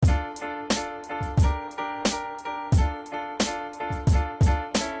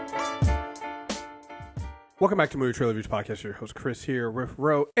Welcome back to Movie Trailer Reviews Podcast. Your host Chris here with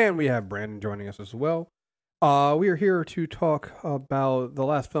Ro, and we have Brandon joining us as well. We are here to talk about the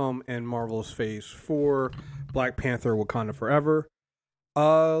last film in Marvel's Phase 4, Black Panther: Wakanda Forever.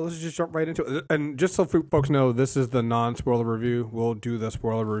 Let's just jump right into it. And just so folks know, this is the non-spoiler review. We'll do the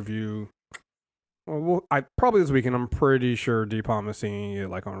spoiler review. I probably this weekend. I'm pretty sure Deepam is seeing it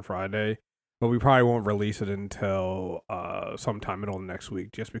like on Friday, but we probably won't release it until sometime middle of next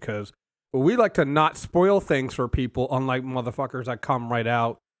week, just because. But we like to not spoil things for people, unlike motherfuckers that come right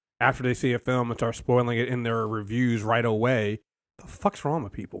out after they see a film and start spoiling it in their reviews right away. The fuck's wrong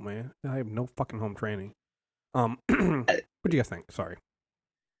with people, man? I have no fucking home training. What do you guys think? Sorry.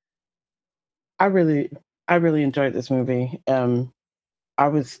 I really, I really enjoyed this movie. I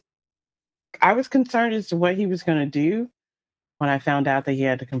was, I was concerned as to what he was going to do when I found out that he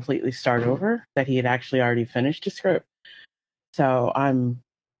had to completely start over, that he had actually already finished the script. So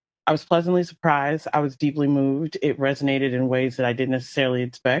I was pleasantly surprised. I was deeply moved. It resonated in ways that I didn't necessarily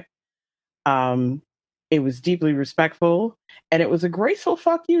expect. Um, it was deeply respectful, and it was a graceful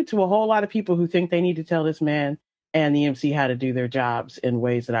fuck you to a whole lot of people who think they need to tell this man and the MC how to do their jobs in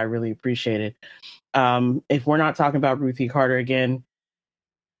ways that I really appreciated. If we're not talking about Ruthie Carter again,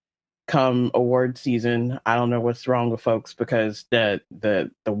 come award season, I don't know what's wrong with folks because the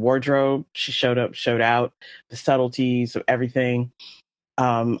wardrobe she showed out, the subtleties of everything.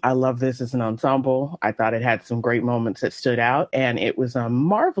 I love this as an ensemble. I thought it had some great moments that stood out, and it was a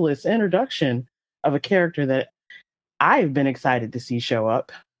marvelous introduction of a character that I've been excited to see show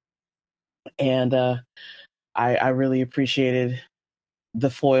up. And I really appreciated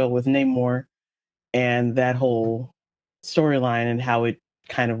the foil with Namor and that whole storyline and how it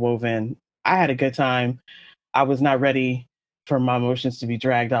kind of wove in. I had a good time. I was not ready for my emotions to be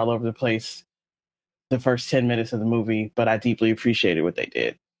dragged all over the place the first 10 minutes of the movie, but I deeply appreciated what they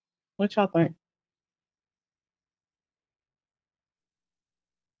did. What y'all think?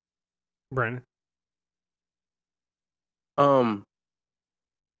 Brandon. Um,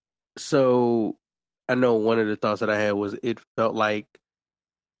 so I know one of the thoughts that I had was it felt like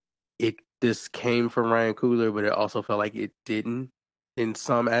it this came from Ryan Coogler, but it also felt like it didn't in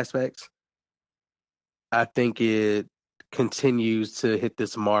some aspects. I think it continues to hit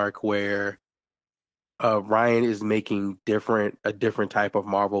this mark where Ryan is making a different type of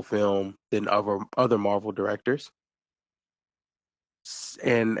Marvel film than other Marvel directors.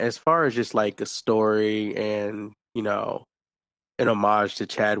 And as far as just like a story and an homage to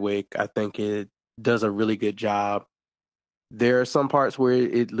Chadwick, I think it does a really good job. There are some parts where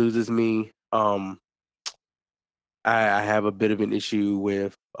it loses me. I have a bit of an issue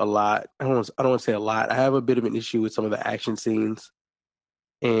with a lot. I don't want to say a lot. I have a bit of an issue with some of the action scenes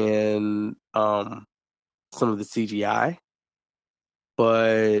and some of the CGI.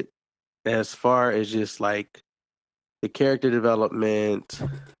 But as far as just like the character development,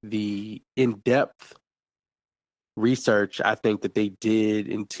 the in depth research I think that they did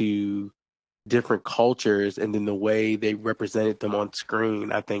into different cultures and then the way they represented them on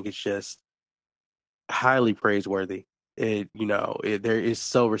screen, I think it's just highly praiseworthy. There is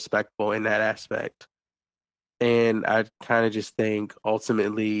so respectful in that aspect. And I kind of just think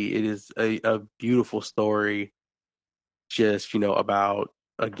ultimately it is a beautiful story, just,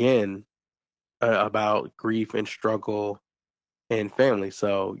 again, about grief and struggle and family.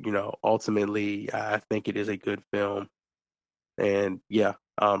 So, ultimately, I think it is a good film. And yeah,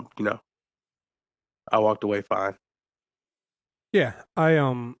 I walked away fine. Yeah,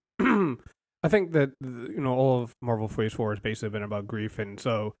 I think that all of Marvel Phase 4 has basically been about grief, and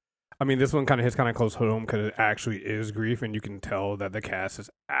so I mean this one kind of hits kind of close home because it actually is grief, and you can tell that the cast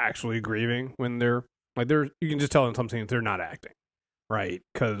is actually grieving when they're like they're you can just tell in some scenes they're not acting, right?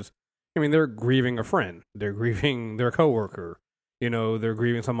 Because I mean they're grieving a friend, they're grieving their coworker, they're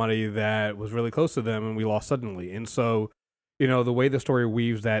grieving somebody that was really close to them and we lost suddenly, and so the way the story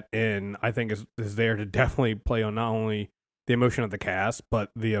weaves that in, I think is there to definitely play on not only the emotion of the cast, but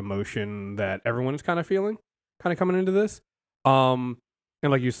the emotion that everyone is kind of feeling, kind of coming into this. Um,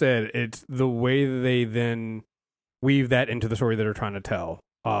 and like you said, it's the way that they then weave that into the story that they're trying to tell.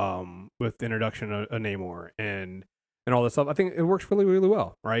 With the introduction of Namor and all this stuff, I think it works really really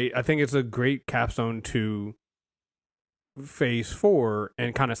well. Right, I think it's a great capstone to Phase 4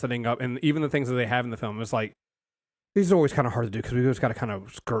 and kind of setting up, and even the things that they have in the film. It's like these are always kind of hard to do because we just got to kind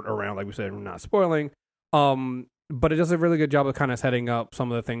of skirt around, like we said, we're not spoiling. But it does a really good job of kind of setting up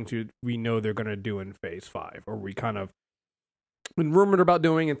some of the things we know they're going to do in Phase 5, or we kind of been rumored about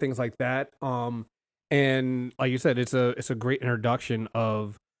doing and things like that. And like you said, it's a great introduction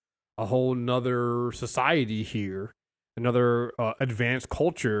of a whole nother society here, another advanced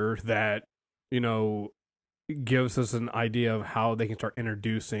culture that you know gives us an idea of how they can start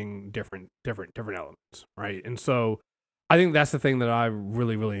introducing different elements, right? And so I think that's the thing that I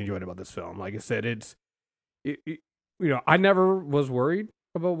really really enjoyed about this film. Like I said, I never was worried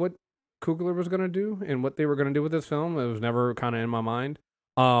about what Coogler was going to do and what they were going to do with this film. It was never kind of in my mind.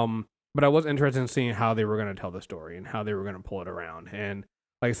 But I was interested in seeing how they were going to tell the story and how they were going to pull it around. And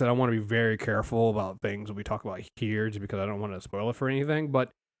like I said, I want to be very careful about things that we talk about here, just because I don't want to spoil it for anything. But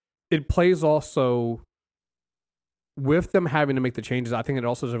it plays also with them having to make the changes. I think it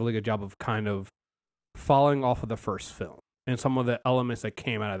also does a really good job of kind of following off of the first film and some of the elements that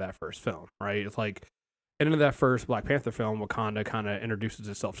came out of that first film. Right? It's like into that first Black Panther film, Wakanda kind of introduces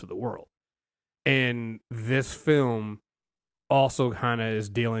itself to the world, and this film also kind of is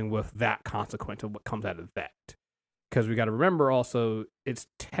dealing with that consequence of what comes out of that. Because we got to remember also, it's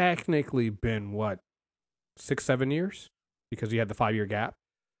technically been what 6-7 years, because you had the 5-year gap,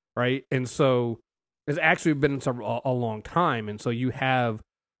 right? And so it's actually been a long time, and so you have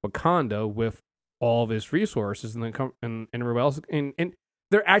Wakanda with all of its resources, and then and everybody else, and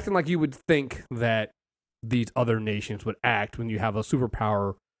they're acting like you would think that these other nations would act when you have a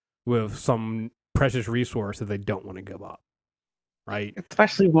superpower with some precious resource that they don't want to give up, right?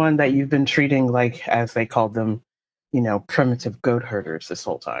 Especially one that you've been treating like, as they called them, primitive goat herders this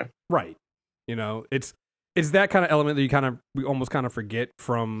whole time. Right. It's that kind of element that we almost kind of forget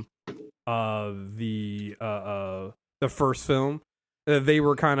from the first film. They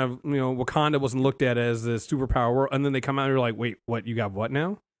were kind of, Wakanda wasn't looked at as the superpower world, and then they come out and you're like, wait, what? You got what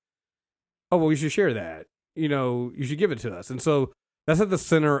now? Oh, well, we should share that. You should give it to us. And so that's at the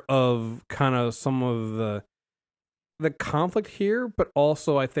center of kind of some of the conflict here, but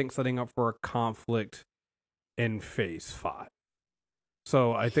also I think setting up for a conflict in Phase 5.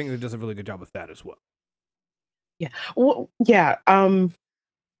 So I think it does a really good job with that as well. Yeah. Well, yeah. I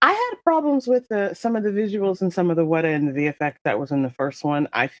had problems with some of the visuals and some of the what and the VFX that was in the first one.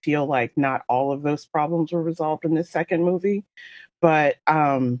 I feel like not all of those problems were resolved in this second movie, but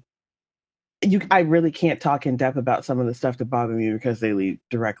I really can't talk in depth about some of the stuff that bothered me because they lead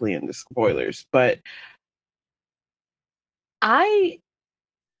directly into spoilers. But I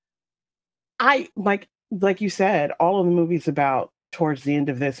like you said, all of the movies about towards the end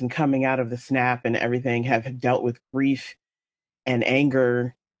of this and coming out of the snap and everything have dealt with grief and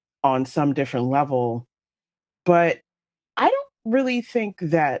anger on some different level. But I don't really think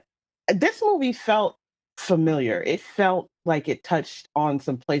that this movie felt familiar. It felt like it touched on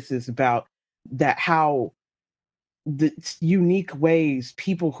some places about that, how the unique ways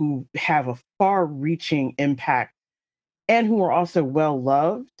people who have a far reaching impact and who are also well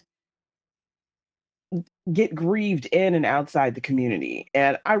loved get grieved in and outside the community.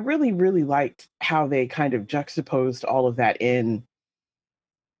 And I really, really liked how they kind of juxtaposed all of that in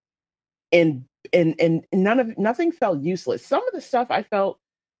and nothing felt useless. Some of the stuff I felt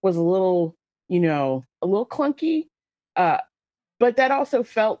was a little, a little clunky. Uh, but that also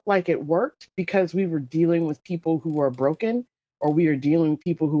felt like it worked because we were dealing with people who are broken, or we are dealing with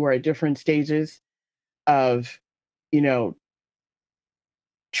people who are at different stages of, you know,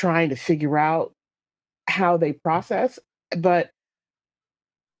 trying to figure out how they process. But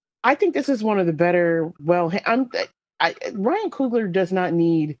I think this is one of the better. Ryan Coogler does not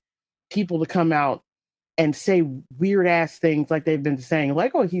need people to come out and say weird ass things like they've been saying,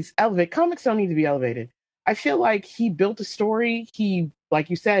 like, oh, he's elevated. Comics don't need to be elevated. I feel like he built a story. He, like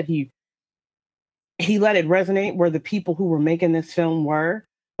you said, he let it resonate where the people who were making this film were.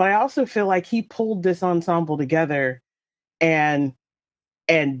 But I also feel like he pulled this ensemble together and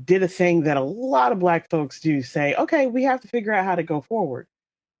did a thing that a lot of Black folks do, say, okay, we have to figure out how to go forward.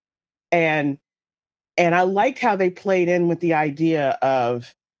 And I liked how they played in with the idea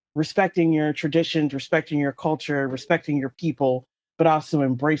of respecting your traditions, respecting your culture, respecting your people, but also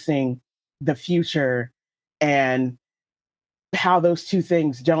embracing the future, and how those two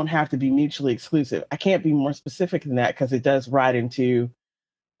things don't have to be mutually exclusive. I can't be more specific than that because it does ride into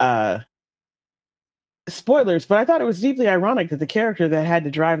uh, spoilers, but I thought it was deeply ironic that the character that had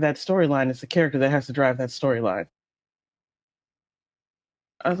to drive that storyline is the character that has to drive that storyline.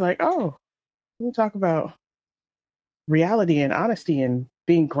 I was like, oh, we talk about reality and honesty and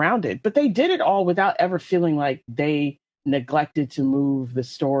being grounded. But they did it all without ever feeling like they neglected to move the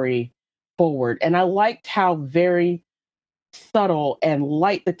story forward. And I liked how very subtle and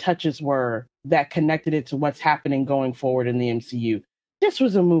light the touches were that connected it to what's happening going forward in the MCU. This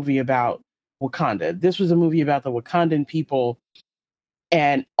was a movie about Wakanda. This was a movie about the Wakandan people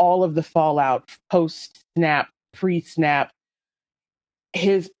and all of the fallout post snap, pre snap,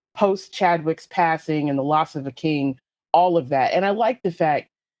 his post Chadwick's passing and the loss of a king, all of that. And I like the fact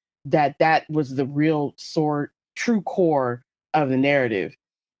that was the real true core of the narrative.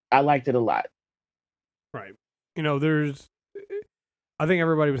 I liked it a lot. Right. I think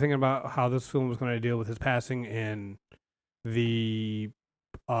everybody was thinking about how this film was going to deal with his passing and the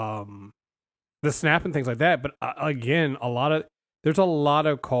um the snap and things like that. But again, there's a lot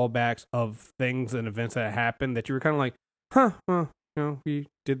of callbacks of things and events that happened that you were kind of like, huh, well, we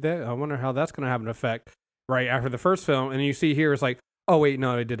did that. I wonder how that's going to have an effect right after the first film. And you see here, it's like, oh wait,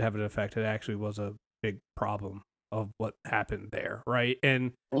 no, it did have an effect. It actually was a big problem of what happened there, right?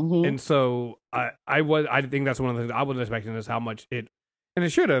 And so I think that's one of the things I wasn't expecting is how much it, and it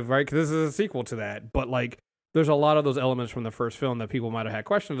should have, right? Because this is a sequel to that. But like, there's a lot of those elements from the first film that people might have had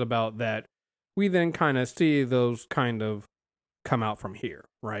questions about that we then kind of see those kind of come out from here,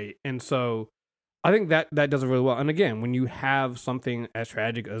 right? And so I think that does it really well. And again, when you have something as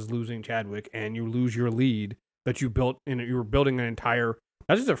tragic as losing Chadwick and you lose your lead that you built, you were building an entire,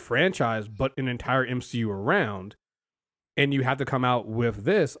 not just a franchise, but an entire MCU around, and you have to come out with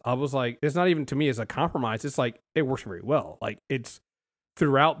this, I was like, it's not even to me as a compromise. It's like, it works very well. Like, it's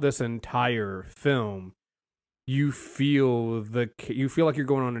throughout this entire film, you feel like you're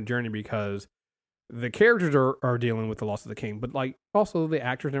going on a journey because the characters are dealing with the loss of the king, but like also the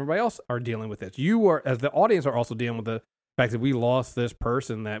actors and everybody else are dealing with this. You are, as the audience, are also dealing with the fact that we lost this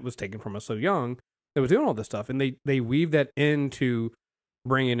person that was taken from us so young that was doing all this stuff, and they weave that into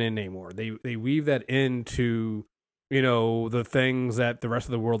bringing in Namor. They weave that into the things that the rest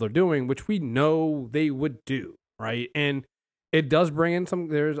of the world are doing, which we know they would do, right? And it does bring in some.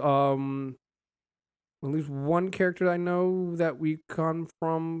 There's at least one character I know that we come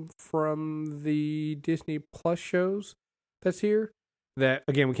from the Disney Plus shows that's here. That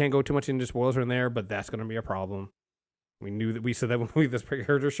again, we can't go too much into spoilers in there, but that's going to be a problem. We said that when this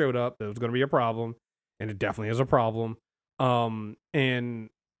character showed up, that was going to be a problem, and it definitely is a problem. And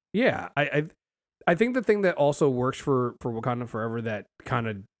yeah, I think the thing that also works for Wakanda Forever that kind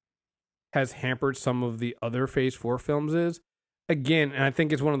of has hampered some of the other Phase 4 films is, again, and I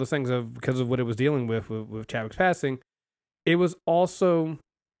think it's one of those things of because of what it was dealing with Chadwick's passing, it was also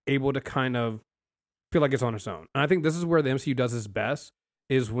able to kind of feel like it's on its own. And I think this is where the MCU does its best,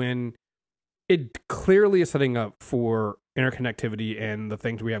 is when it clearly is setting up for interconnectivity and the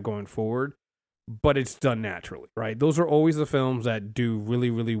things we have going forward, but it's done naturally, right? Those are always the films that do really,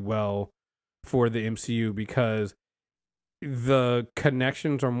 really well for the MCU because the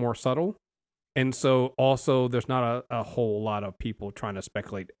connections are more subtle. And so also there's not a whole lot of people trying to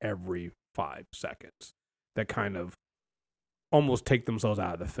speculate every 5 seconds that kind of almost take themselves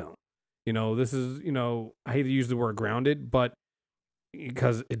out of the film. This is, I hate to use the word grounded, but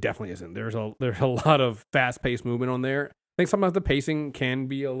because it definitely isn't. There's a lot of fast paced movement on there. I think sometimes the pacing can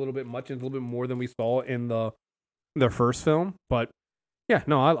be a little bit much and a little bit more than we saw in the first film. But yeah,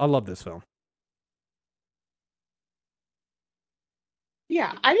 no, I love this film.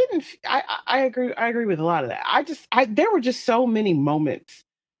 Yeah, I didn't. I agree. I agree with a lot of that. There were just so many moments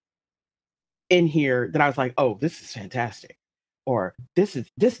in here that I was like, oh, this is fantastic, or this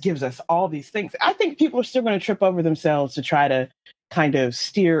gives us all these things. I think people are still going to trip over themselves to try to kind of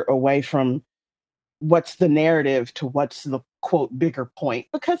steer away from what's the narrative to what's the quote bigger point,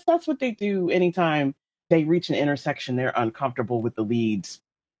 because that's what they do anytime they reach an intersection. They're uncomfortable with the leads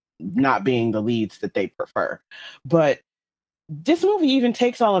not being the leads that they prefer, but this movie even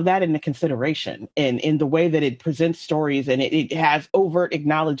takes all of that into consideration in the way that it presents stories, and it has overt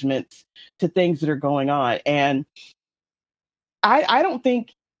acknowledgments to things that are going on. And I don't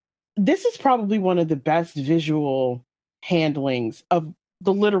think this is probably one of the best visual handlings of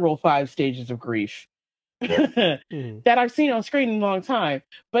the literal 5 stages of grief that I've seen on screen in a long time.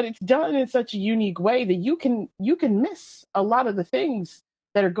 But it's done in such a unique way that you can miss a lot of the things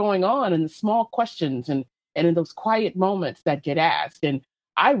that are going on and the small questions and in those quiet moments that get asked. And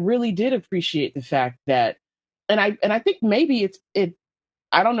I really did appreciate the fact that, and I think maybe it.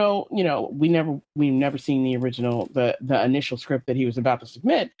 I don't know. We've never seen the original, the initial script that he was about to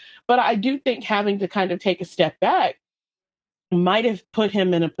submit. But I do think having to kind of take a step back might have put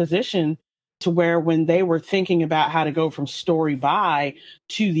him in a position to where when they were thinking about how to go from story by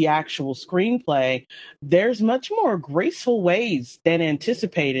to the actual screenplay, there's much more graceful ways than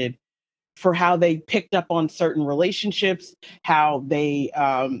anticipated for how they picked up on certain relationships, how they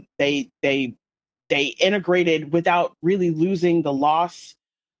integrated without really losing the loss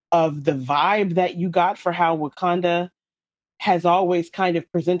of the vibe that you got for how Wakanda has always kind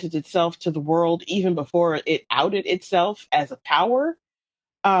of presented itself to the world, even before it outed itself as a power.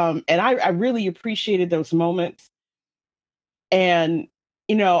 And I really appreciated those moments. And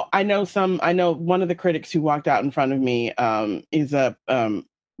I know one of the critics who walked out in front of me is a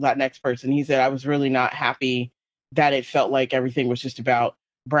Latinx person. He said, I was really not happy that it felt like everything was just about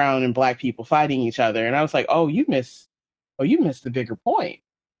brown and black people fighting each other. And I was like, you missed the bigger point.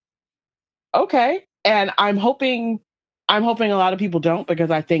 Okay. And I'm hoping a lot of people don't,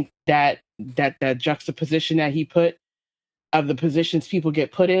 because I think that juxtaposition that he put of the positions people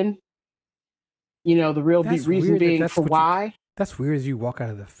get put in, the real reason being for why. That's weird. As you walk out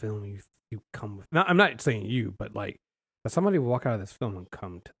of the film, you come with. Now, I'm not saying you, but like that somebody will walk out of this film and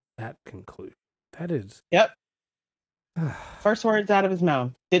come to that conclusion. That is. Yep. First words out of his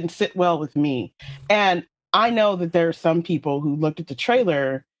mouth didn't sit well with me. And I know that there are some people who looked at the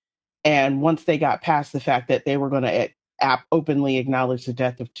trailer, and once they got past the fact that they were going to openly acknowledge the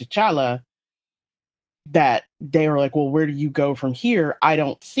death of T'Challa, that they were like, well, where do you go from here? I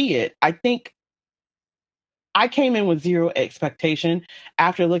don't see it. I think I came in with zero expectation.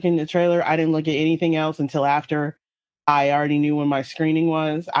 After looking at the trailer, I didn't look at anything else until after I already knew when my screening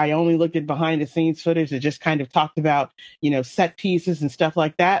was. I only looked at behind the scenes footage that just kind of talked about, set pieces and stuff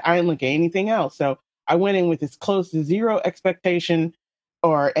like that. I didn't look at anything else. So I went in with as close to zero expectation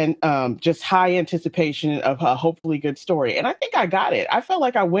and just high anticipation of a hopefully good story. And I think I got it. I felt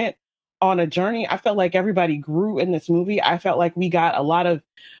like I went on a journey. I felt like everybody grew in this movie. I felt like we got a lot of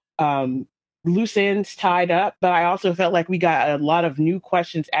loose ends tied up, but I also felt like we got a lot of new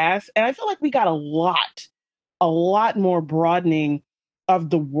questions asked. And I feel like we got a lot more broadening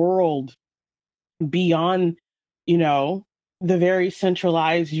of the world beyond, the very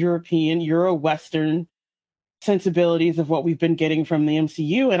centralized European, Euro-Western sensibilities of what we've been getting from the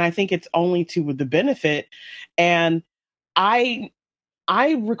MCU. And I think it's only to the benefit. And I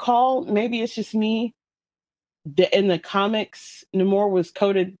recall, maybe it's just me, in the comics, Namor was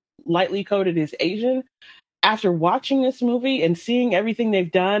lightly coded as Asian. After watching this movie and seeing everything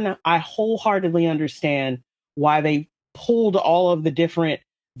they've done, I wholeheartedly understand why they pulled all of the different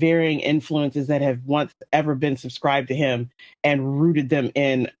varying influences that have once ever been subscribed to him and rooted them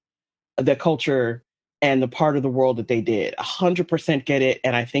in the culture and the part of the world that they did. 100% get it,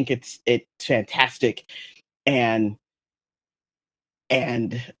 and I think it's fantastic. And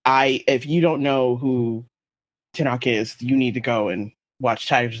if you don't know who Tenoch is, you need to go and watch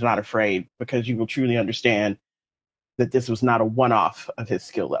Tigers Not Afraid, because you will truly understand that this was not a one-off of his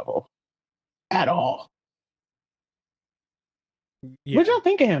skill level at all. Yeah. What y'all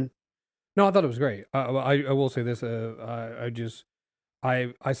think of him? No, I thought it was great. I will say this.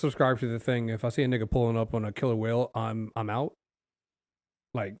 I subscribe to the thing. If I see a nigga pulling up on a killer whale, I'm out.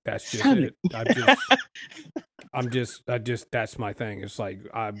 Like that's just it. That's my thing. It's like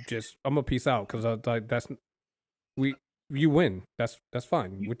I'm gonna peace out, because you win. That's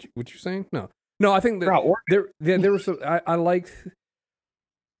fine. What you saying? No. I think that there was some, I liked.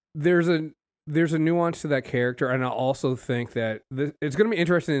 There's a nuance to that character, and I also think that it's going to be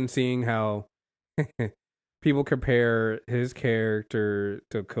interesting in seeing how people compare his character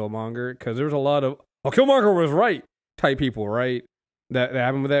to Killmonger, because there was a lot of Killmonger was right type people, right? That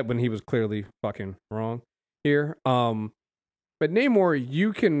happened with that when he was clearly fucking wrong here. But Namor,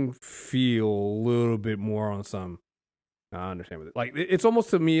 you can feel a little bit more on some. I understand with it. Like it's almost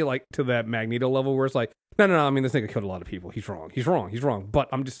to me like to that Magneto level where it's like, no. I mean, this nigga killed a lot of people. He's wrong.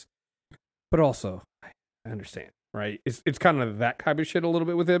 But also, I understand, right? It's kind of that type of shit a little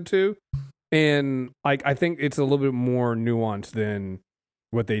bit with him too, and like I think it's a little bit more nuanced than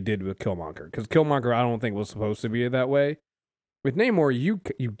what they did with Killmonger, because Killmonger I don't think was supposed to be that way. With Namor, you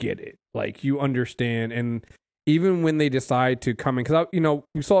get it, like you understand, and even when they decide to come in, because you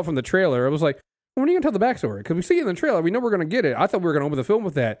saw it from the trailer, it was like, when are you gonna tell the backstory? Because we see it in the trailer, we know we're gonna get it. I thought we were gonna open the film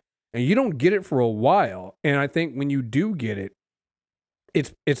with that, and you don't get it for a while. And I think when you do get it,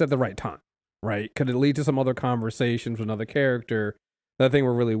 it's at the right time. Right? Could it lead to some other conversations with another character that I think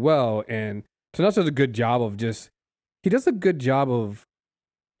were really well? And Tenoch does a good job of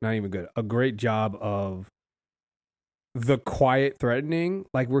a great job of the quiet threatening,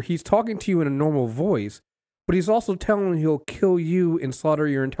 like where he's talking to you in a normal voice, but he's also telling you he'll kill you and slaughter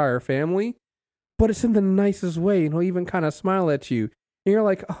your entire family, but it's in the nicest way, and he'll even kind of smile at you, and you're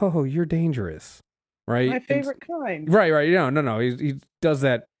like, oh, you're dangerous, right? My favorite kind. Right. No. He does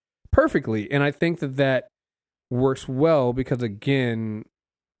that perfectly, and I think that works well because, again,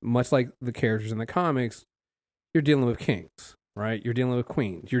 much like the characters in the comics, you're dealing with kings, right? You're dealing with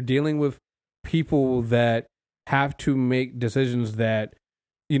queens. You're dealing with people that have to make decisions that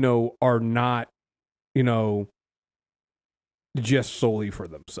are not just solely for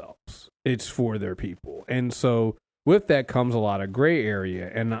themselves. It's for their people, and so with that comes a lot of gray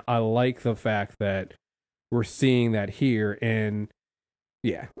area, and I like the fact that we're seeing that here. And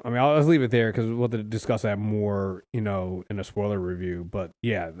Yeah, I mean, I'll leave it there because we'll have to discuss that more, you know, in a spoiler review. But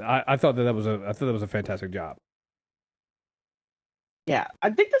yeah, I thought that I thought that was a fantastic job. Yeah, I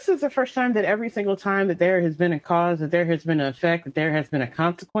think this is the first time that every single time that there has been a cause, that there has been an effect, that there has been a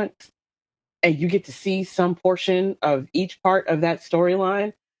consequence, and you get to see some portion of each part of that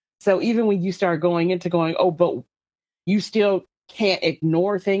storyline. So even when you start going into going, oh, but you still can't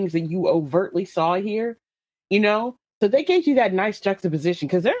ignore things that you overtly saw here, you know? So they gave you that nice juxtaposition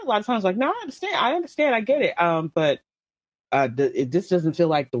because there are a lot of times like, no, I understand, I get it. But this doesn't feel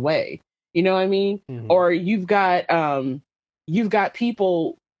like the way, you know what I mean? Mm-hmm. Or you've got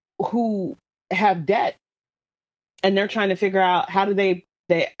people who have debt and they're trying to figure out how do they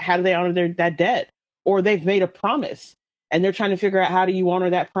honor that debt, or they've made a promise and they're trying to figure out how do you honor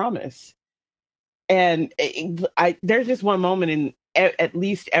that promise. And there's just one moment in at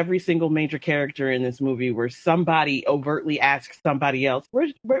least every single major character in this movie where somebody overtly asks somebody else, where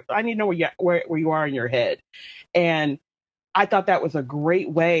I need to know where you are in your head. And I thought that was a great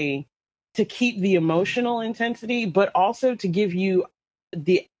way to keep the emotional intensity, but also to give you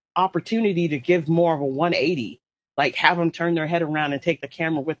the opportunity to give more of a 180, like have them turn their head around and take the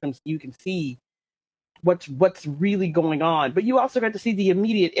camera with them so you can see what's really going on. But you also got to see the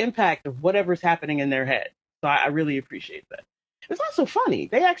immediate impact of whatever's happening in their head. So I really appreciate that. It's also funny.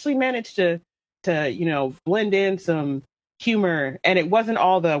 They actually managed to blend in some humor, and it wasn't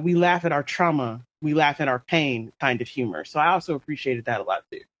all the we laugh at our trauma, we laugh at our pain kind of humor. So I also appreciated that a lot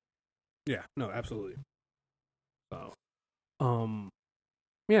too. Yeah, no, absolutely. So, um,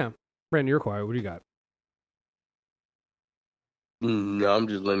 yeah, Brandon, you're quiet. What do you got? No, I'm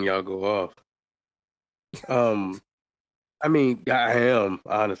just letting y'all go off. Um, I mean, I am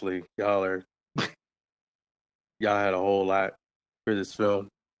honestly. Y'all had a whole lot for this film,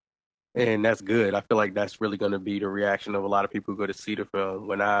 and that's good. I feel like that's really going to be the reaction of a lot of people who go to see the film.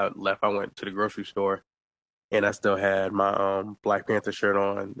 When I left, I went to the grocery store, and I still had my Black Panther shirt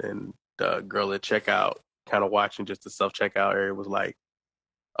on, and the girl at checkout, kind of watching just the self checkout area, was like,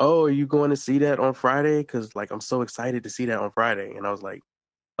 "Oh, are you going to see that on Friday? Because like I'm so excited to see that on Friday." And I was like,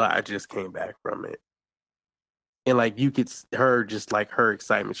 I just came back from it. And like you could her just like her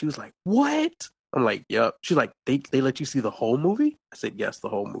excitement. She was like, "What?" I'm like, "Yep." She's like, "They let you see the whole movie?" I said, "Yes, the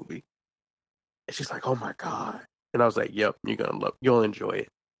whole movie." And she's like, "Oh my god!" And I was like, "Yep, you'll enjoy it."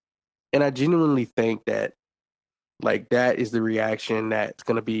 And I genuinely think that like that is the reaction that's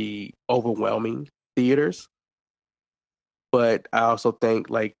gonna be overwhelming theaters. But I also think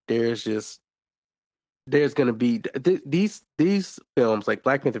like there's gonna be these films like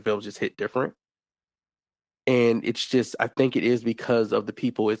Black Panther films just hit different, and it's just I think it is because of the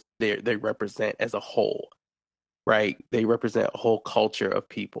people they represent as a whole, right? They represent a whole culture of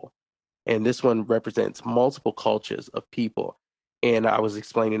people, and this one represents multiple cultures of people. And I was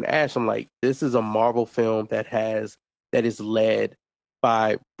explaining to Ash, I'm like, this is a Marvel film that is led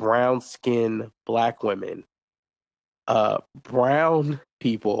by brown skinned Black women, brown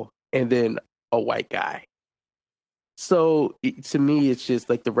people, and then a white guy. So to me, it's just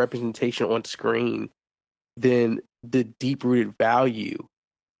like the representation on screen, then the deep rooted value,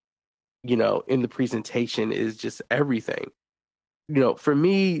 in the presentation is just everything. For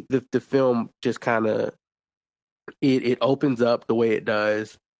me, the film just kind of it opens up the way it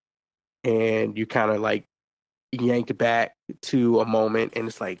does, and you kind of like yanked back to a moment, and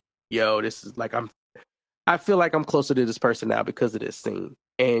it's like, yo, this is like I feel like I'm closer to this person now because of this scene,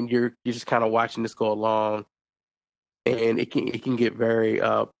 and you're just kind of watching this go along, and it can get very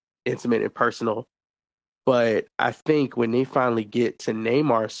intimate and personal. But I think when they finally get to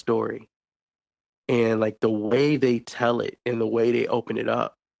Neymar's story and like the way they tell it and the way they open it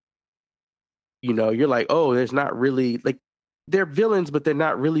up, you're like, oh, there's not really like they're villains, but they're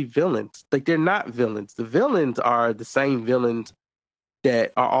not really villains. Like they're not villains. The villains are the same villains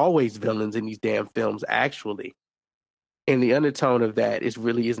that are always villains in these damn films, actually. And the undertone of that is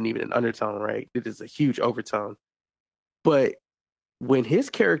really isn't even an undertone, right? It is a huge overtone. But when his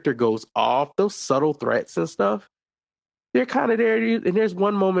character goes off, those subtle threats and stuff, they're kind of there. And there's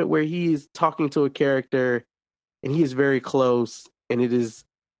one moment where he is talking to a character and he is very close, and it is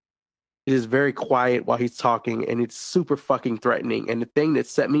very quiet while he's talking, and it's super fucking threatening. And the thing that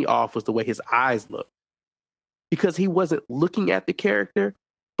set me off was the way his eyes looked. Because he wasn't looking at the character,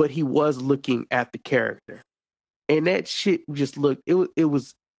 but he was looking at the character. And that shit just looked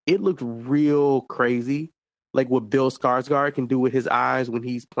it looked real crazy. Like what Bill Skarsgård can do with his eyes when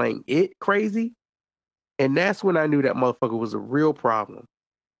he's playing it crazy. And that's when I knew that motherfucker was a real problem.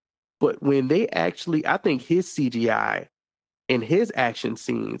 But when they actually I think his CGI and his action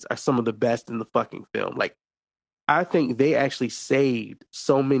scenes are some of the best in the fucking film. Like I think they actually saved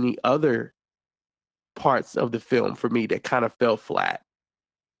so many other parts of the film for me that kind of fell flat.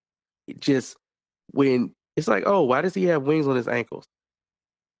 It just when it's like, oh, why does he have wings on his ankles?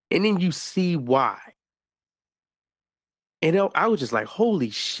 And then you see why. And I was just like, holy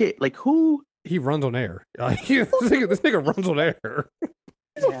shit! Like who? He runs on air. This nigga runs on air.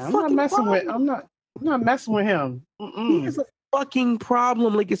 Yeah, I'm not messing with. I'm not messing with him. He is a fucking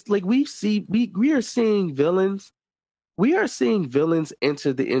problem. Like it's like we are seeing villains. We are seeing villains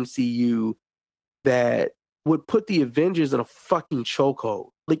enter the MCU that would put the Avengers in a fucking chokehold.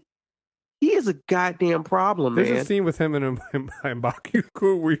 Like he is a goddamn problem, man. There's a scene with him and Mbaku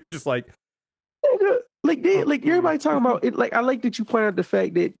where you're just like, like everybody talking about it. Like I like that you point out the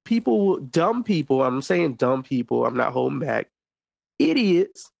fact that dumb people. I'm saying dumb people. I'm not holding back.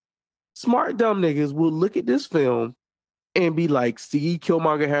 Idiots, smart dumb niggas will look at this film and be like, "See,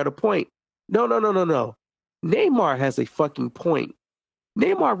 Killmonger had a point." No. Neymar has a fucking point.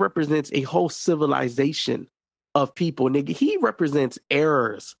 Neymar represents a whole civilization of people, nigga. He represents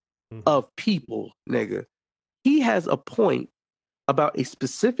errors of people, nigga. He has a point about a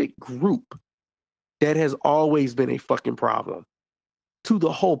specific group that has always been a fucking problem to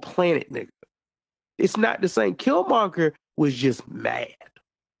the whole planet, nigga. It's not the same. Killmonger was just mad.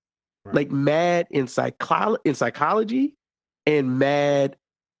 Right. Like mad in psychology and mad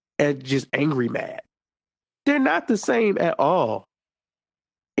and just angry mad. They're not the same at all.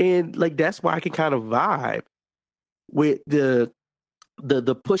 And like that's why I can kind of vibe with the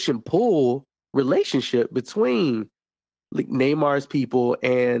push and pull relationship between like Neymar's people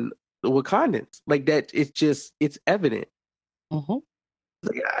and the Wakandans. Like that, it's evident. Mm-hmm.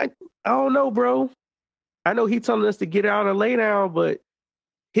 Like, I don't know, bro. I know he's telling us to get out and lay down, but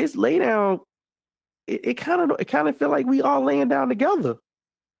his lay down, it kind of feel like we all laying down together.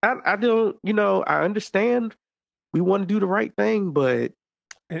 I don't, I understand we want to do the right thing, but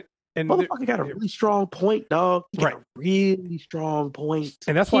and motherfucker got a really strong point, dog. He got a really strong point.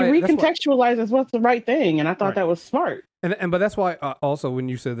 And that's why he recontextualizes what's the right thing, and I thought that was smart. But that's why also when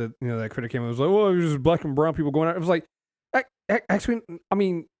you said that, that critic came, it was like, well, it was just black and brown people going out. It was like, actually, I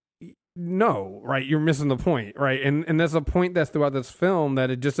mean, no, right? You're missing the point, right? And that's a point that's throughout this film,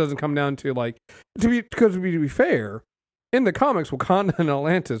 that it just doesn't come down to like to be fair, in the comics, Wakanda and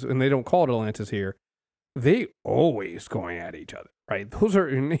Atlantis, and they don't call it Atlantis here, they always going at each other, right? Those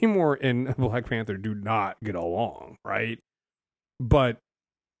are Namor and Black Panther do not get along, right? But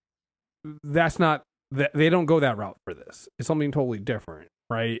that's not that they don't go that route for this. It's something totally different,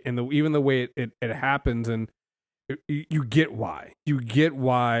 right? And even the way it happens, and you get why. You get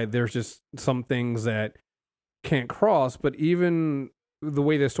why there's just some things that can't cross, but even the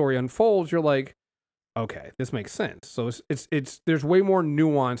way the story unfolds, you're like, okay, this makes sense. So it's there's way more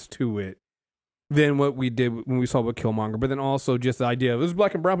nuance to it than what we did when we saw with Killmonger. But then also just the idea of this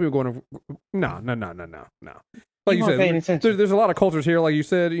black and brown people going to no. Like you said, there's a lot of cultures here. Like you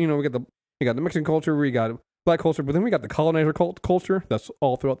said, we got the Mexican culture, we got black culture, but then we got the colonizer culture. That's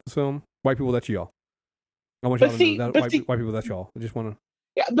all throughout the film. White people, that's y'all. I want y'all to know that white people, that's y'all. I just want to.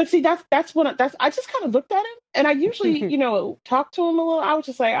 Yeah, but see, that's I just kind of looked at him, and I usually, talk to him a little. I was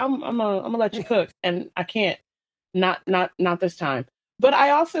just like, I'm gonna let you cook, and I can't, not this time. But I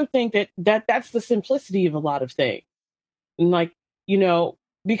also think that's the simplicity of a lot of things, and like,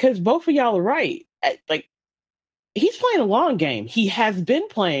 because both of y'all are right. Like, he's playing a long game. He has been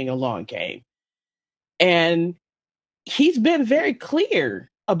playing a long game, and he's been very clear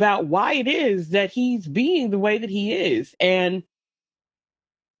about why it is that he's being the way that he is, and.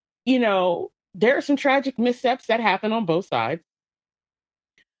 There are some tragic missteps that happen on both sides,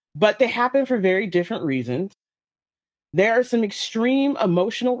 but they happen for very different reasons. There are some extreme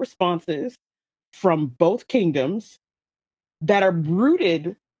emotional responses from both kingdoms that are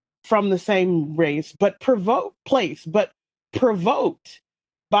rooted from the same race, but provoked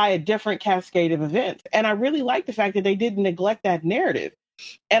by a different cascade of events. And I really like the fact that they didn't neglect that narrative.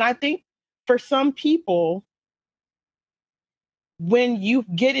 And I think for some people, when you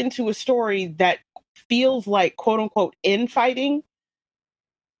get into a story that feels like quote unquote infighting,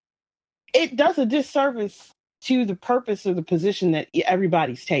 it does a disservice to the purpose of the position that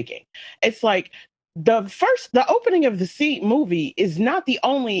everybody's taking. It's like the opening of the movie is not the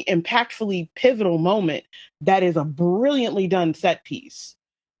only impactfully pivotal moment that is a brilliantly done set piece.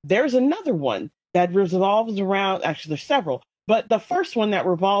 There's another one that revolves around, actually there's several, but the first one that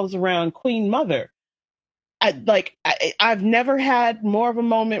revolves around Queen Mother. I've never had more of a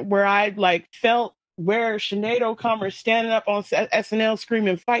moment where I felt where Sinead O'Connor standing up on SNL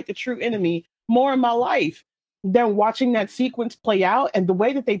screaming "Fight the true enemy" more in my life. then watching that sequence play out and the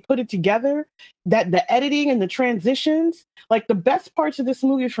way that they put it together, that the editing and the transitions, like the best parts of this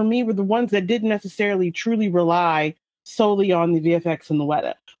movie for me were the ones that didn't necessarily truly rely solely on the VFX and the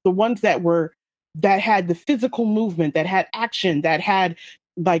Weta. The ones that had the physical movement, that had action, that had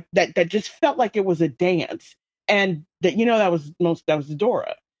like that just felt like it was a dance. And that that was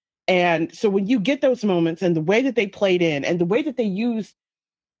Dora. And so when you get those moments and the way that they played in and the way that they used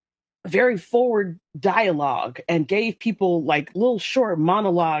very forward dialogue and gave people like little short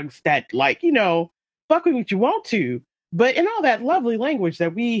monologues that like fuck with what you want to, but in all that lovely language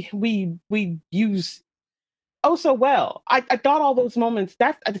that we use oh so well. I thought all those moments,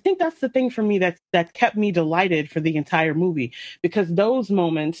 that I think that's the thing for me that kept me delighted for the entire movie, because those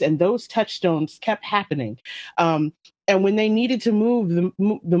moments and those touchstones kept happening. And when they needed to move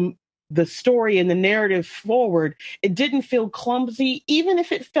the story and the narrative forward, it didn't feel clumsy, even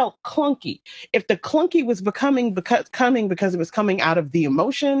if it felt clunky. If the clunky was coming because it was coming out of the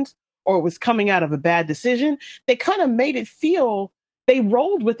emotions or it was coming out of a bad decision, they kind of made it feel, they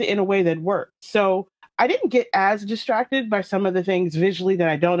rolled with it in a way that worked. So I didn't get as distracted by some of the things visually that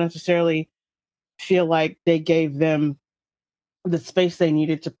I don't necessarily feel like they gave them the space they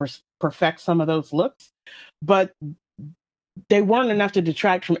needed to perfect some of those looks, but they weren't enough to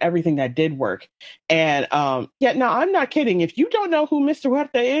detract from everything that did work. And yeah, no, I'm not kidding. If you don't know who Mr.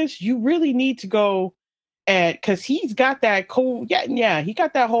 Huerta is, you really need to go, and because he's got that cool, yeah, he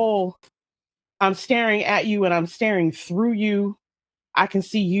got that whole I'm staring at you and I'm staring through you. I can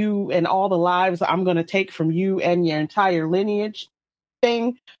see you and all the lives I'm going to take from you and your entire lineage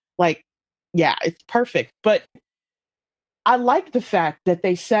thing. Like, yeah, it's perfect. But I like the fact that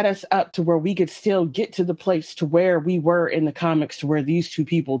they set us up to where we could still get to the place to where we were in the comics, to where these two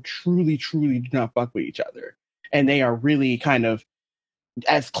people truly, truly do not fuck with each other. And they are really kind of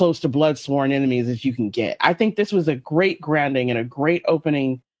as close to blood sworn enemies as you can get. I think this was a great grounding and a great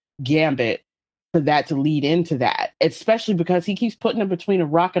opening gambit for that to lead into that, especially because he keeps putting them between a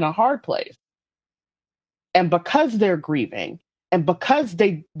rock and a hard place. And because they're grieving and because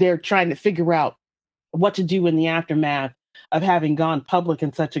they're trying to figure out what to do in the aftermath of having gone public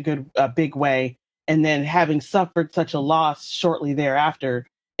in such a big way, and then having suffered such a loss shortly thereafter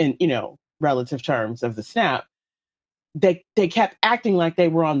in relative terms of the snap, they kept acting like they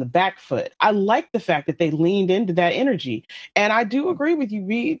were on the back foot. I like the fact that they leaned into that energy, and I do agree with you,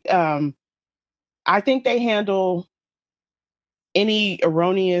 Reed. I think they handle any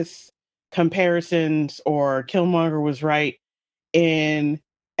erroneous comparisons or Killmonger was right in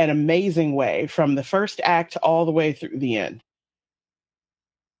an amazing way from the first act all the way through the end.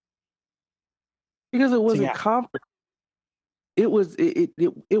 Because it So wasn't yeah, complicated.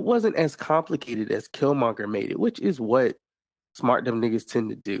 It wasn't as complicated as Killmonger made it, which is what smart dumb niggas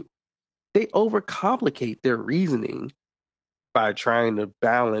tend to do. They overcomplicate their reasoning by trying to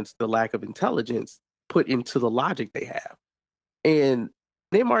balance the lack of intelligence put into the logic they have. And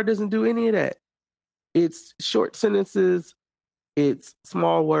Neymar doesn't do any of that. It's short sentences, it's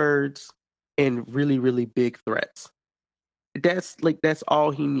small words, and really, really big threats. That's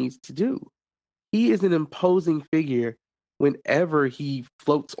all he needs to do. He is an imposing figure whenever he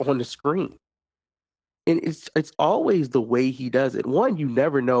floats on the screen. And it's always the way he does it. One, you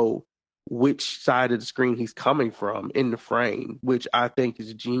never know which side of the screen he's coming from in the frame, which I think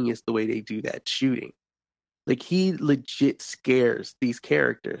is genius the way they do that shooting. Like he legit scares these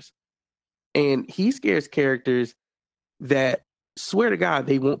characters. And he scares characters that swear to God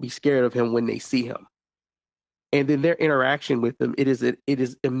they won't be scared of him when they see him. And then their interaction with him, it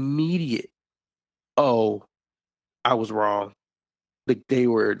is immediate. Oh, I was wrong. They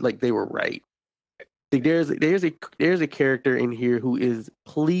were right. Like there's a character in here who is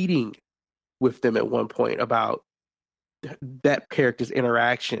pleading with them at one point about that character's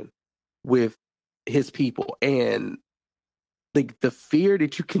interaction with his people, and like the fear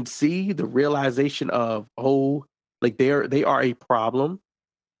that you can see, the realization of, oh, like they are a problem.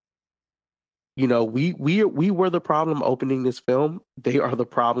 We were the problem opening this film. They are the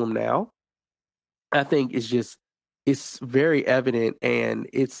problem now. I think it's very evident, and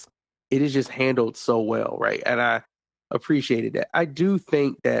it is just handled so well, right? And I appreciated that. I do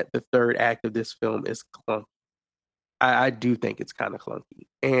think that the third act of this film is clunky. I do think it's kind of clunky,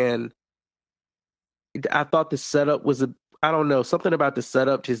 and I thought the setup was I don't know, something about the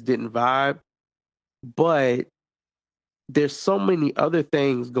setup just didn't vibe. But there's so many other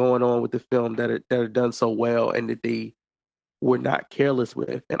things going on with the film that are done so well, and that they were not careless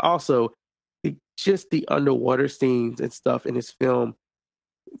with. And also, just the underwater scenes and stuff in this film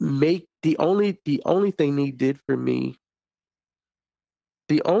make the only thing they did for me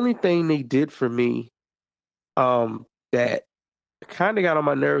that kind of got on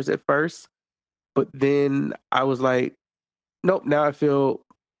my nerves at first, but then I was like, nope, now I feel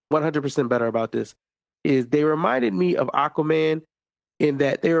 100% better about this. Is they reminded me of Aquaman in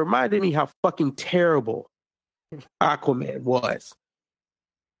that they reminded me how fucking terrible Aquaman was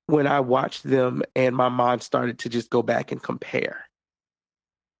when I watched them and my mind started to just go back and compare.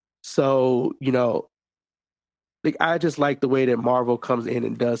 So, like I just like the way that Marvel comes in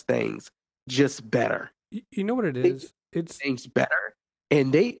and does things just better. You know what it is? It's things better.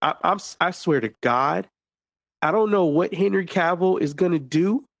 And I swear to God, I don't know what Henry Cavill is going to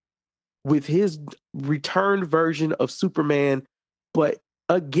do with his returned version of Superman, but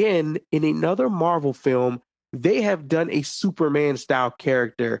again, in another Marvel film, they have done a Superman style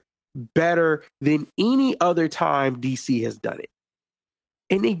character better than any other time DC has done it.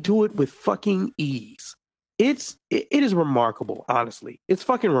 And they do it with fucking ease. It is remarkable, honestly. It's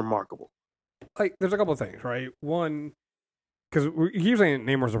fucking remarkable. like there's a couple of things, right? One, because we keep saying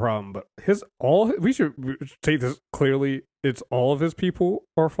Namor's a problem, but we should say this clearly. It's all of his people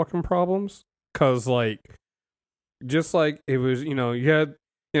are fucking problems. Because just like it was, you had,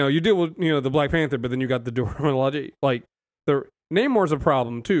 you deal with the Black Panther, but then you got the Dora like the Namor's a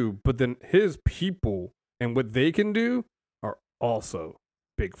problem too, but then his people and what they can do are also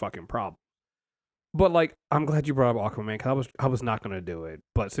big fucking problem. But I'm glad you brought up Aquaman because I was not gonna do it,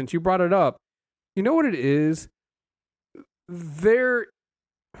 but since you brought it up, you know what it is?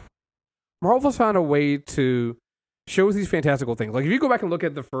 Marvel's found a way to show these fantastical things. Like if you go back and look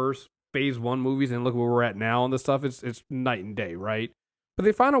at the first Phase 1 movies and look where we're at now and the stuff, it's night and day, right? But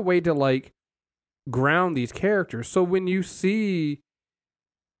they found a way to ground these characters. So when you see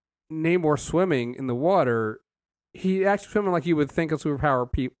Namor swimming in the water, he actually swimming like you would think a superpower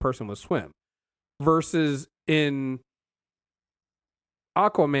person would swim. Versus in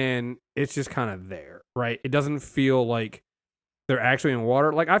Aquaman, it's just kind of there, right? It doesn't feel like they're actually in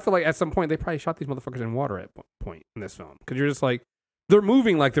water. I feel like at some point they probably shot these motherfuckers in water at one point in this film because you're just they're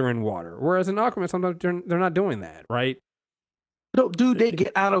moving like they're in water. Whereas in Aquaman, sometimes they're not doing that, right? No, dude, they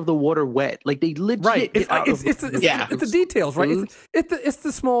get out of the water wet. Like they legit right. It's the details, right? It's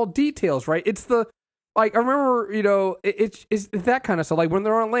the small details, right? It's the I remember, it's that kind of stuff. Like when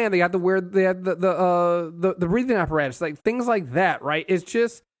they're on land, they had the breathing apparatus, things like that, right? It's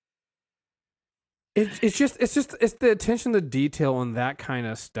the attention to detail and that kind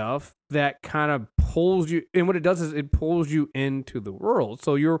of stuff that kind of pulls you. And what it does is it pulls you into the world.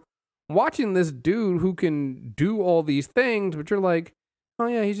 So you're watching this dude who can do all these things, but you're like, oh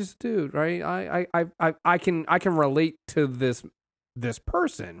yeah, he's just a dude, right? I can relate to this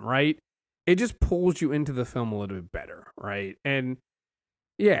person, right? It just pulls you into the film a little bit better, right? And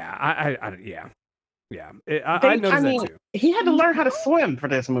yeah, I noticed that too. He had to learn how to swim for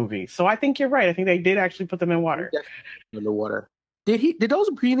this movie, so I think you're right. I think they did actually put them in water. In the water. Did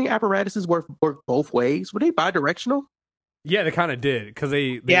those breathing apparatuses work both ways? Were they bidirectional? Yeah, they kind of did because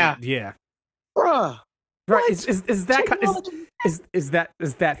they yeah. Right? Bruh, Is that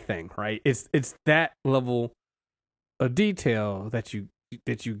thing, right? It's that level of detail that you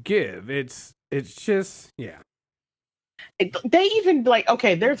give. It's just They even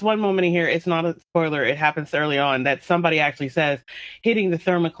okay, there's one moment in here, it's not a spoiler, it happens early on, that somebody actually says hitting the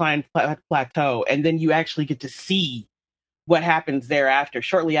thermocline plateau, and then you actually get to see what happens thereafter,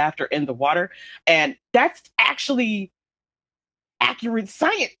 shortly after in the water. And that's actually accurate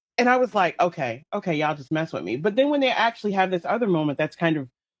science. And I was like, okay, y'all just mess with me. But then when they actually have this other moment that's kind of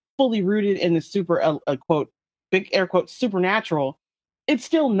fully rooted in the super, quote, big air quote, supernatural, it's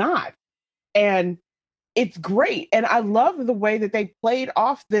still not. And it's great. And I love the way that they played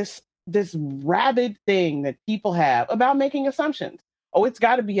off this rabid thing that people have about making assumptions. Oh, it's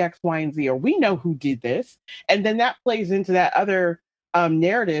got to be X, Y, and Z, or we know who did this. And then that plays into that other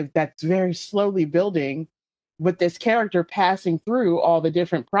narrative that's very slowly building with this character passing through all the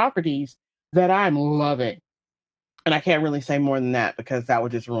different properties that I'm loving. And I can't really say more than that because that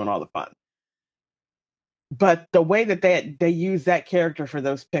would just ruin all the fun. But the way that they use that character for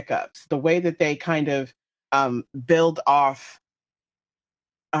those pickups, the way that they kind of build off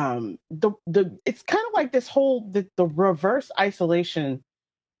it's kind of like this whole the reverse isolation.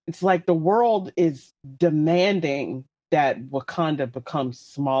 It's like the world is demanding that Wakanda becomes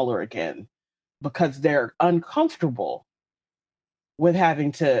smaller again because they're uncomfortable with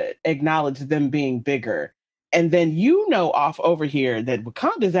having to acknowledge them being bigger. And then off over here that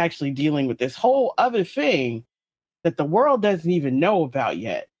Wakanda is actually dealing with this whole other thing that the world doesn't even know about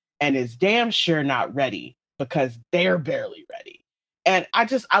yet and is damn sure not ready because they're barely ready. And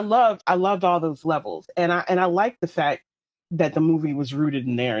I loved all those levels. And I like the fact that the movie was rooted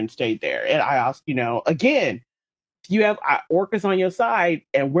in there and stayed there. And I also, again, If you have orcas on your side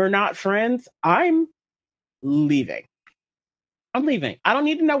and we're not friends, I'm leaving. I'm leaving. I don't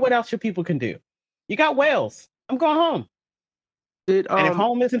need to know what else your people can do. You got whales. I'm going home. Did And if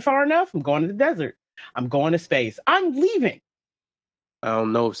home isn't far enough, I'm going to the desert. I'm going to space. I'm leaving. I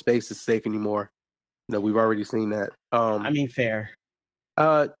don't know if space is safe anymore. No, we've already seen that. I mean, fair.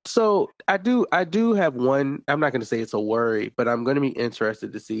 So I do have one. I'm not going to say it's a worry, but I'm going to be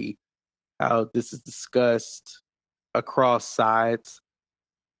interested to see how this is discussed across sides.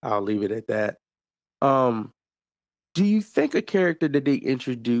 I'll leave it at that. Um, do you think a character that they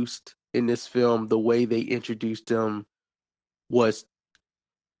introduced in this film, the way they introduced him, was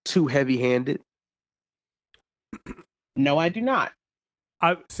too heavy-handed? No, I do not.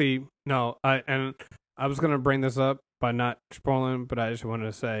 I see. No, I was gonna bring this up by not spoiling, but I just wanted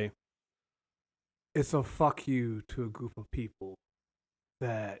to say it's a fuck you to a group of people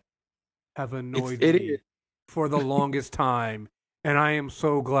that have annoyed It me is. for the longest time, and I am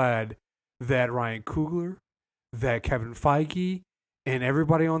so glad that Ryan Coogler, that Kevin Feige, and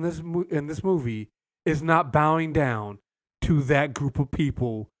everybody on in this movie is not bowing down to that group of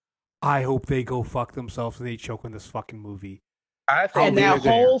people. I hope they go fuck themselves and they choke in this fucking movie. I And think I'll leave that they're it going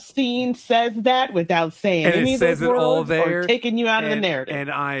there. whole scene says that without saying And it any of those says it all words or there, taking you out of the narrative. and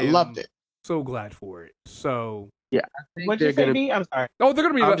I I loved am it. so glad for it. So, Yeah, I think What'd you they're say, gonna. B? I'm sorry. oh, I'm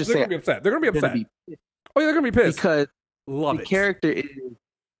just they're saying gonna be upset. They're gonna be they're gonna upset. be Oh, yeah, they're gonna be pissed. because Love the it. character is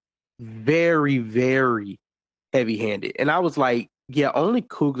very, very heavy-handed, and I was like, yeah, only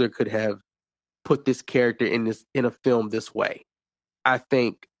Coogler could have put this character in a film this way. I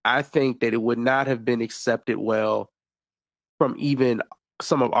think that it would not have been accepted well from even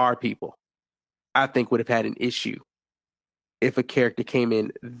some of our people. I think would have had an issue if a character came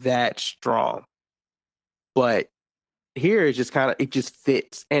in that strong. But here it's just kind of it just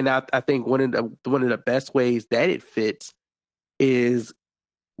fits, and I think one of the best ways that it fits is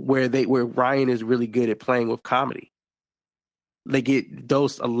where Ryan is really good at playing with comedy. Like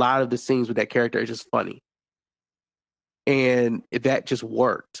a lot of the scenes with that character are just funny, and that just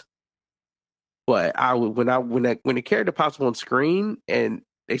worked. But I would when the character pops up on screen and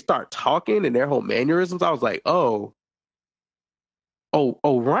they start talking and their whole mannerisms, I was like, Ryan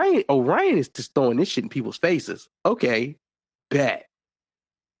is just throwing this shit in people's faces. Okay, bet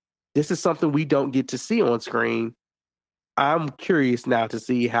this is something we don't get to see on screen. I'm curious now to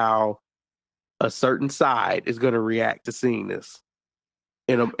see how a certain side is going to react to seeing this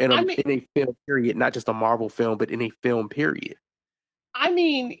I mean, in a film period, not just a Marvel film, but in a film period. I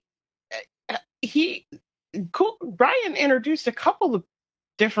mean, he Ryan introduced a couple of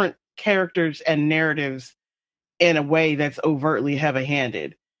different characters and narratives in a way that's overtly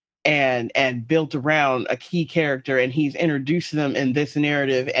heavy-handed and built around a key character, and he's introduced them in this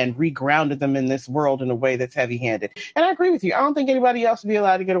narrative and regrounded them in this world in a way that's heavy-handed. And I agree with you. I don't think anybody else would be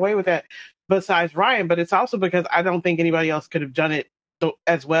allowed to get away with that besides Ryan, but it's also because I don't think anybody else could have done it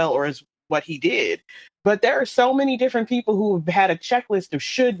as well or as what he did. But there are so many different people who have had a checklist of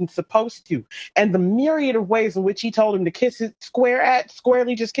should and supposed to, and the myriad of ways in which he told him to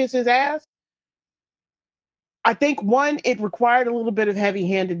squarely just kiss his ass. I think one, it required a little bit of heavy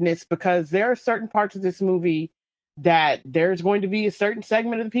handedness because there are certain parts of this movie that there's going to be a certain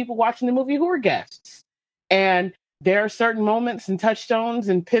segment of the people watching the movie who are guests. And there are certain moments and touchstones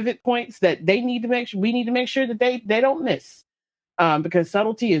and pivot points that they need to make sure we need to make sure that they don't miss. Because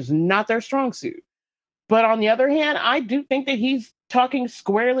subtlety is not their strong suit. But on the other hand, I do think that he's talking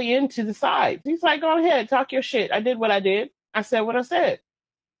squarely into the sides. He's like, go ahead, talk your shit. I did what I did. I said what I said.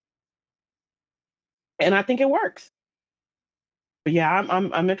 And I think it works. But yeah,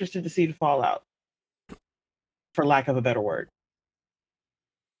 I'm interested to see the fallout, for lack of a better word.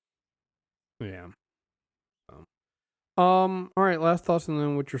 Yeah. All right. Last thoughts, and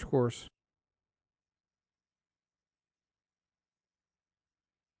then what's your scores?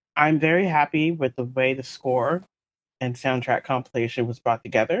 I'm very happy with the way the score and soundtrack compilation was brought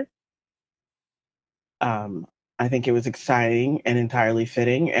together. Um, I think it was exciting and entirely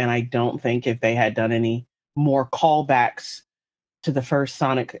fitting, and I don't think if they had done any more callbacks to the first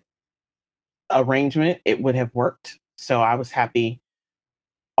Sonic arrangement, it would have worked. So I was happy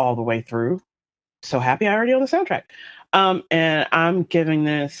all the way through. So happy I already own the soundtrack. And I'm giving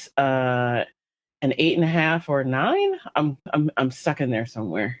this an 8.5 or 9. I'm stuck in there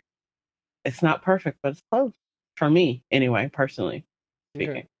somewhere. It's not perfect, but it's close for me anyway, personally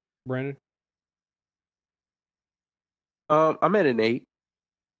speaking. Okay. Brandon? I'm at an 8,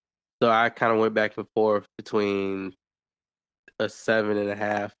 so I kind of went back and forth between a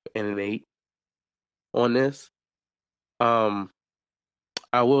 7.5 and an 8 on this. Um,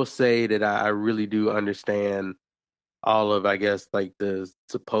 I will say that I really do understand all of, I guess, like the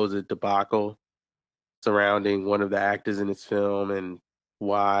supposed debacle surrounding one of the actors in this film and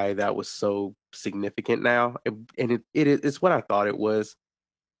why that was so significant now. It's what I thought it was.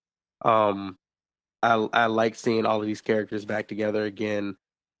 Um, I like seeing all of these characters back together again.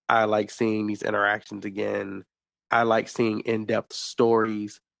 I like seeing these interactions again. I like seeing in-depth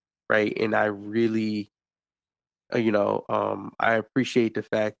stories, right? And I really, I appreciate the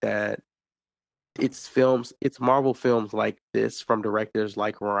fact that it's Marvel films like this from directors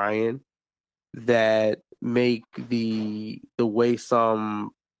like Ryan that make the way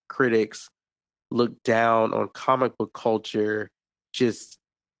some critics look down on comic book culture just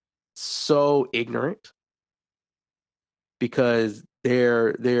so ignorant, because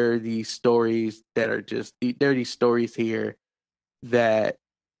there are these stories that are just there are these stories here that,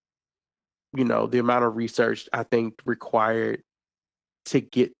 the amount of research I think required to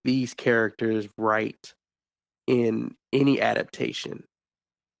get these characters right in any adaptation.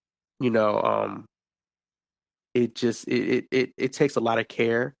 You know, it just it takes a lot of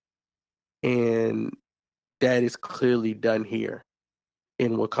care, and that is clearly done here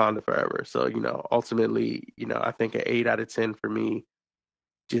in Wakanda Forever. So, ultimately, I think an 8 out of 10 for me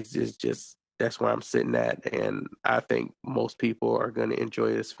just that's where I'm sitting at, and I think most people are going to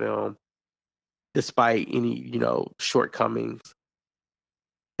enjoy this film despite any, shortcomings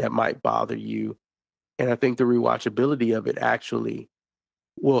that might bother you. And I think the rewatchability of it actually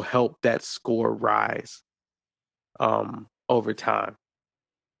will help that score rise over time.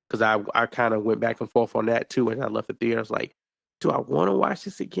 Because I kind of went back and forth on that too, and I left the theater. I was like, do I want to watch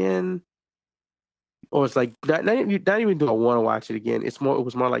this again? Or it's like not even do I want to watch it again. It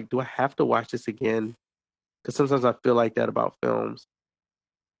was more like, do I have to watch this again? Because sometimes I feel like that about films.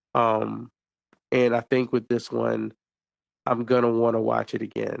 Um, and I think with this one, I'm gonna want to watch it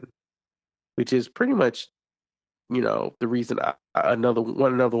again, which is pretty much, the reason another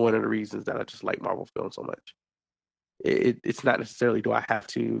one of the reasons that I just like Marvel films so much. It's not necessarily do I have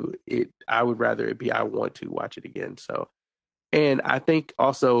to. I would rather it be I want to watch it again. So, and I think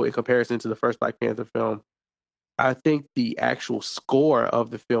also in comparison to the first Black Panther film, I think the actual score of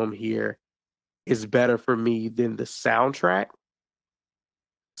the film here is better for me than the soundtrack.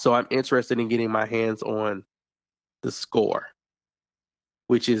 So I'm interested in getting my hands on the score,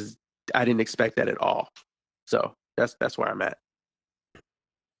 which is I didn't expect that at all. So that's where I'm at.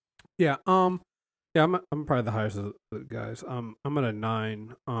 Yeah. Yeah. I'm probably the highest of the guys. I'm at a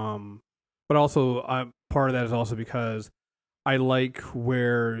 9. But also, part of that is also because I like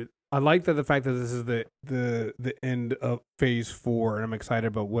that the fact that this is the end of Phase 4, and I'm excited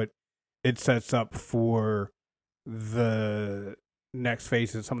about what it sets up for the next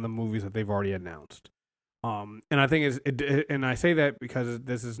phase of some of the movies that they've already announced. And I think and I say that because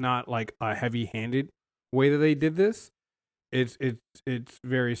this is not like a heavy-handed way that they did this. It's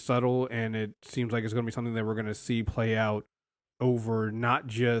very subtle, and it seems like it's going to be something that we're going to see play out over not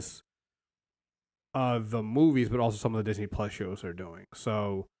just the movies, but also some of the Disney Plus shows they're doing.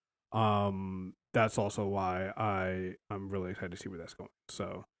 So, that's also why I'm really excited to see where that's going.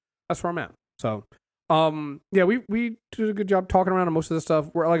 So that's where I'm at. So, yeah, we did a good job talking around on most of the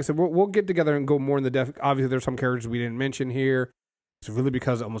stuff. Like I said, we'll get together and go more in the depth. Obviously, there's some characters we didn't mention here. It's really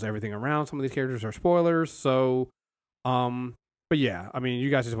because almost everything around some of these characters are spoilers. So, but yeah, I mean, you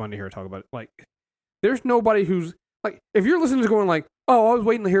guys just wanted to hear talk about it. Like, there's nobody who's like, if you're listening to going like, oh, I was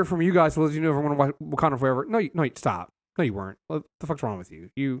waiting to hear from you guys to let you know if I want to watch Wakanda Forever. No, stop. No, you weren't. What the fuck's wrong with you?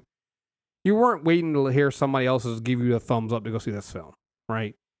 You weren't waiting to hear somebody else's give you a thumbs up to go see this film,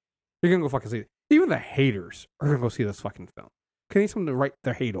 right? You're gonna go fucking see it. Even the haters are gonna go see this fucking film. Can need something to write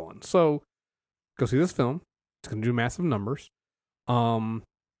their hate on. So go see this film. It's gonna do massive numbers. Yeah.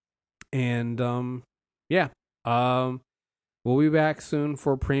 We'll be back soon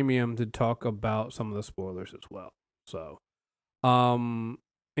for premium to talk about some of the spoilers as well. So,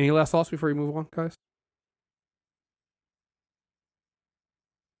 any last thoughts before you move on, guys?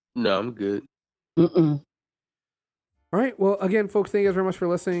 No, I'm good. Mm-mm. All right. Well, again, folks, thank you guys very much for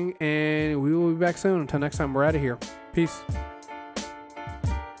listening, and we will be back soon. Until next time, we're out of here. Peace.